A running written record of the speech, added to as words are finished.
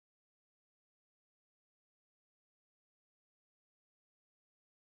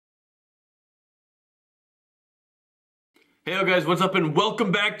Hey guys, what's up and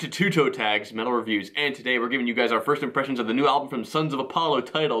welcome back to Toe Tags Metal Reviews, and today we're giving you guys our first impressions of the new album from Sons of Apollo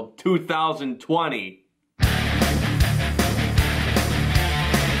titled 2020.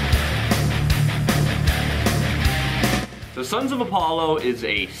 So Sons of Apollo is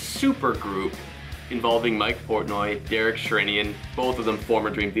a super group involving Mike Portnoy, Derek Sherinian, both of them former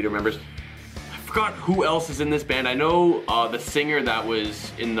Dream Theater members. I forgot who else is in this band. I know the singer that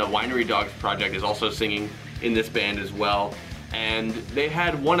was in the Winery Dogs project is also singing in this band as well. And they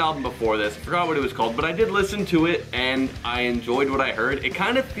had one album before this, I forgot what it was called, but I did listen to it and I enjoyed what I heard. It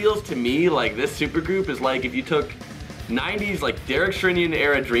kind of feels to me like this supergroup is like if you took 90s like Derek Sherinian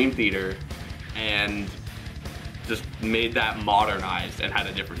era Dream Theater and just made that modernized and had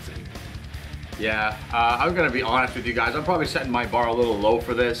a different singer. Yeah, I'm gonna be honest with you guys. I'm probably setting my bar a little low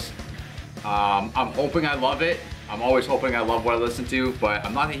for this. I'm hoping I love it. I'm always hoping I love what I listen to, but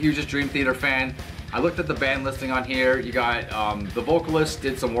I'm not the hugest Dream Theater fan. I looked at the band listing on here. You got the vocalist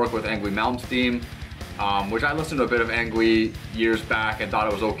did some work with Yngwie Malmsteen, which I listened to a bit of Yngwie years back and thought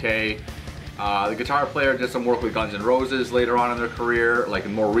it was okay. The guitar player did some work with Guns N' Roses later on in their career, like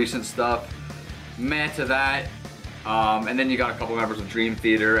in more recent stuff. Man to that. And then you got a couple members of Dream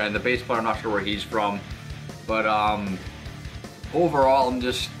Theater, and the bass player, I'm not sure where he's from. But overall, I'm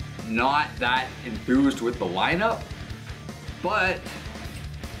just not that enthused with the lineup. But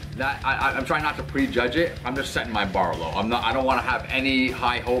I'm trying not to prejudge it. I'm just setting my bar low. I don't want to have any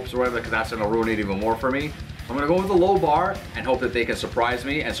high hopes or whatever, because that's gonna ruin it even more for me. I'm gonna go with a low bar and hope that they can surprise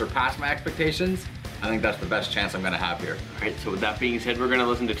me and surpass my expectations. I think that's the best chance I'm gonna have here. Alright, so with that being said, we're gonna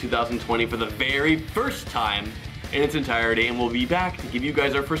listen to 2020 for the very first time in its entirety, and we'll be back to give you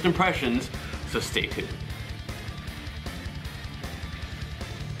guys our first impressions, so stay tuned.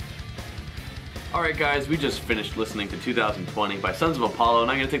 Alright guys, we just finished listening to 2020 by Sons of Apollo, and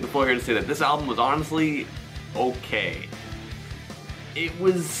I'm going to take the floor here to say that this album was honestly okay. It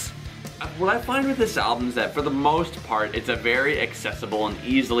was... What I find with this album is that for the most part, it's a very accessible and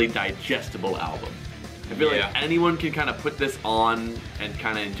easily digestible album. I feel like anyone can kind of put this on and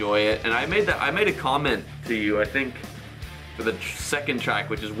kind of enjoy it, and I made a comment to you, I think, for the second track,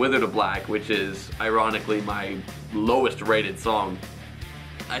 which is Wither to Black, which is ironically my lowest rated song.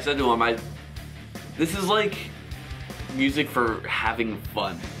 I said to him, this is like music for having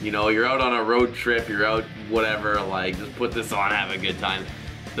fun. You know, you're out on a road trip, you're out whatever, like just put this on, have a good time.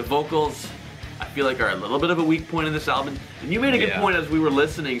 The vocals, I feel like, are a little bit of a weak point in this album. And you made a good point as we were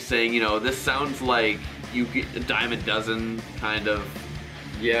listening, saying, you know, this sounds like you get a dime a dozen kind of.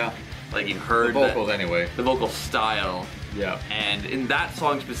 Yeah. Like you heard the vocals anyway. The vocal style. Yeah. And in that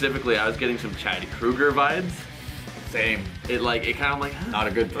song specifically, I was getting some Chad Kroeger vibes. Same. It kind of like, huh, not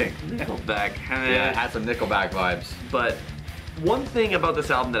a good thing. Nickelback. Yeah, it had some Nickelback vibes. But one thing about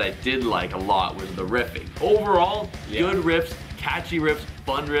this album that I did like a lot was the riffing. Overall, good riffs, catchy riffs,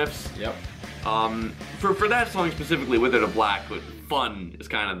 fun riffs. Yep. For that song specifically, Wither to Black, fun is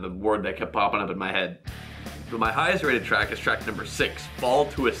kind of the word that kept popping up in my head. But my highest rated track is track number 6, Fall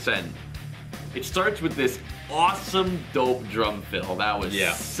to Ascend. It starts with this awesome dope drum fill. That was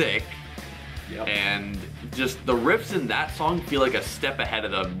sick. Yep. And just the riffs in that song feel like a step ahead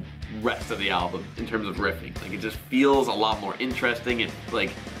of the rest of the album in terms of riffing. Like it just feels a lot more interesting. It's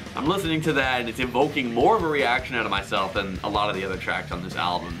like I'm listening to that and it's evoking more of a reaction out of myself than a lot of the other tracks on this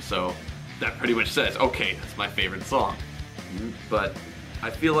album. So that pretty much says, okay, that's my favorite song. But I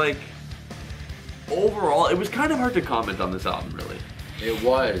feel like overall it was kind of hard to comment on this album, really. It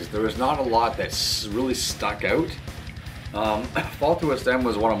was. There was not a lot that really stuck out. Fall to Ascend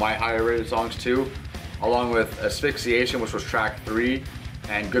was one of my higher rated songs too, along with Asphyxiation, which was track 3,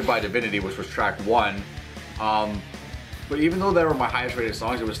 and Goodbye Divinity, which was track 1. But even though they were my highest rated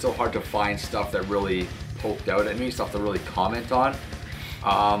songs, it was still hard to find stuff that really poked out at me, stuff to really comment on.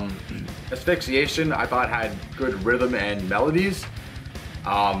 Asphyxiation, I thought, had good rhythm and melodies.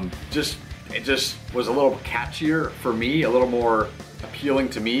 It just was a little catchier for me, a little more appealing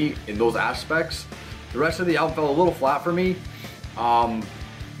to me in those aspects. The rest of the album fell a little flat for me. Portnoy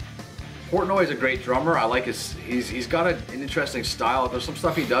is a great drummer. I like he's got an interesting style. There's some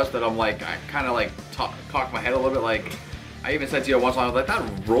stuff he does that I'm like, I kind of like cock my head a little bit. Like, I even said to you once, I was like, that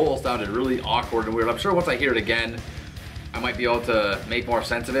roll sounded really awkward and weird. I'm sure once I hear it again, I might be able to make more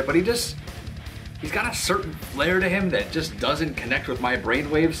sense of it. But he's got a certain flair to him that just doesn't connect with my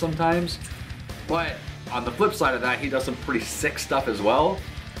brainwaves sometimes. But on the flip side of that, he does some pretty sick stuff as well.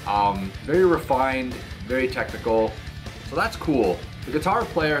 Very refined, very technical, so that's cool. The guitar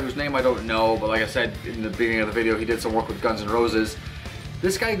player, whose name I don't know, but like I said in the beginning of the video, he did some work with Guns N' Roses.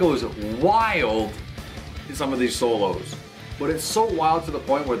 This guy goes wild in some of these solos, but it's so wild to the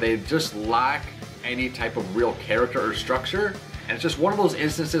point where they just lack any type of real character or structure. And it's just one of those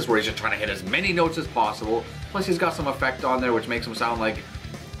instances where he's just trying to hit as many notes as possible. Plus he's got some effect on there which makes him sound like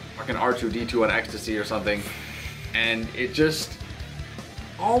fucking R2-D2 on ecstasy or something. And it just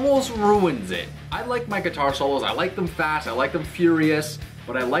almost ruins it. I like my guitar solos, I like them fast, I like them furious,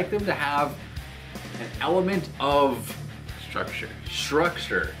 but I like them to have an element of structure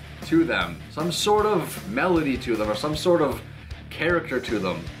to them. Some sort of melody to them or some sort of character to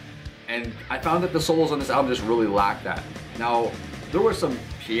them. And I found that the solos on this album just really lack that. Now, there were some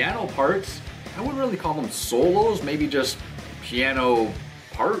piano parts. I wouldn't really call them solos, maybe just piano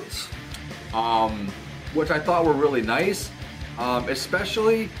parts, which I thought were really nice.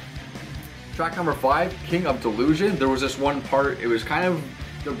 Especially track number 5, King of Delusion. There was this one part, it was kind of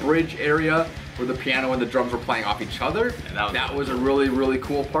the bridge area where the piano and the drums were playing off each other. That was a really, really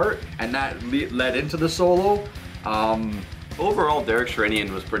cool part, and that led into the solo. Overall, Derek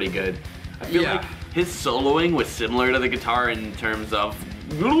Sherinian was pretty good. I feel like his soloing was similar to the guitar in terms of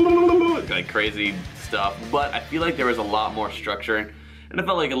like crazy stuff, but I feel like there was a lot more structure, and it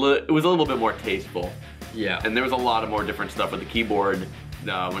felt like it was a little bit more tasteful. Yeah. And there was a lot of more different stuff with the keyboard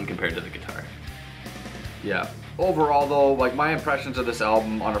when compared to the guitar. Yeah. Overall though, like my impressions of this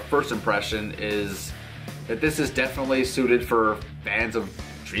album on a first impression is that this is definitely suited for fans of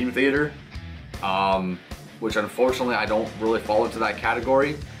Dream Theater. Which unfortunately I don't really fall into that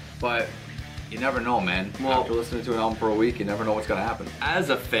category, but you never know, man. Well, after listening to an album for a week, you never know what's gonna happen.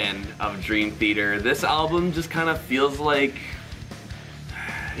 As a fan of Dream Theater, this album just kind of feels like,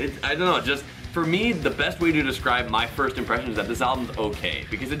 I don't know, just for me, the best way to describe my first impression is that this album's okay,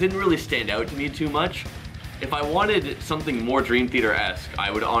 because it didn't really stand out to me too much. If I wanted something more Dream Theater-esque, I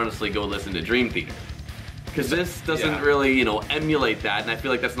would honestly go listen to Dream Theater. Because this doesn't really, you know, emulate that, and I feel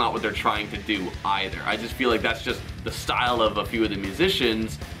like that's not what they're trying to do either. I just feel like that's just the style of a few of the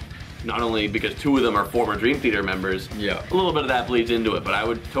musicians, not only because 2 of them are former Dream Theater members, a little bit of that bleeds into it, but I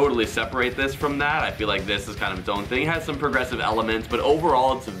would totally separate this from that. I feel like this is kind of its own thing. It has some progressive elements, but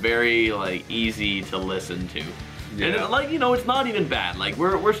overall it's very, like, easy to listen to. And, like, you know, it's not even bad. Like,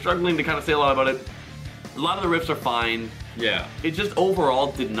 we're struggling to kind of say a lot about it. A lot of the riffs are fine. Yeah. It just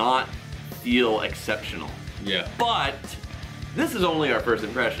overall did not feel exceptional. Yeah. But this is only our first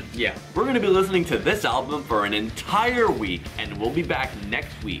impression. Yeah. We're going to be listening to this album for an entire week, and we'll be back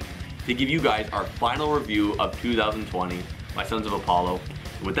next week to give you guys our final review of 2020 by Sons of Apollo.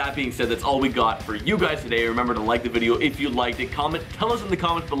 And with that being said, that's all we got for you guys today. Remember to like the video if you liked it. Comment, tell us in the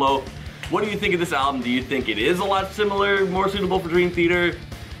comments below, what do you think of this album? Do you think it is a lot similar, more suitable for Dream Theater?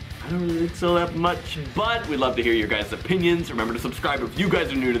 I don't really think so that much, but we'd love to hear your guys' opinions. Remember to subscribe if you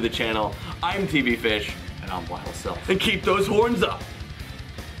guys are new to the channel. I'm TV Fish. And I'm Wild Self. And keep those horns up.